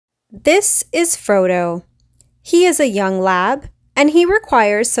This is Frodo. He is a young lab, and he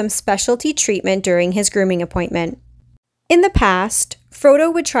requires some specialty treatment during his grooming appointment. In the past,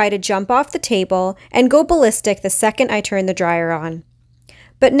 Frodo would try to jump off the table and go ballistic the second I turned the dryer on.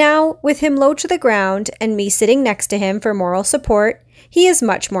 But now, with him low to the ground and me sitting next to him for moral support, he is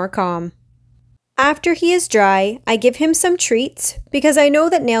much more calm. After he is dry, I give him some treats because I know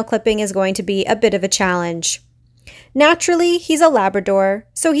that nail clipping is going to be a bit of a challenge. Naturally, he's a Labrador,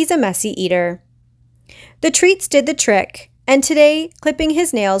 so he's a messy eater. The treats did the trick, and today, clipping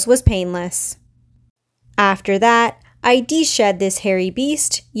his nails was painless. After that, I de-shed this hairy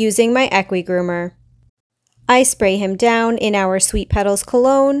beast using my Equi-groomer. I spray him down in our Sweet Petals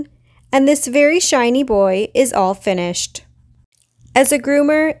cologne, and this very shiny boy is all finished. As a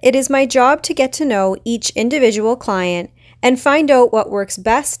groomer, it is my job to get to know each individual client and find out what works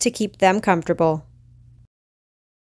best to keep them comfortable.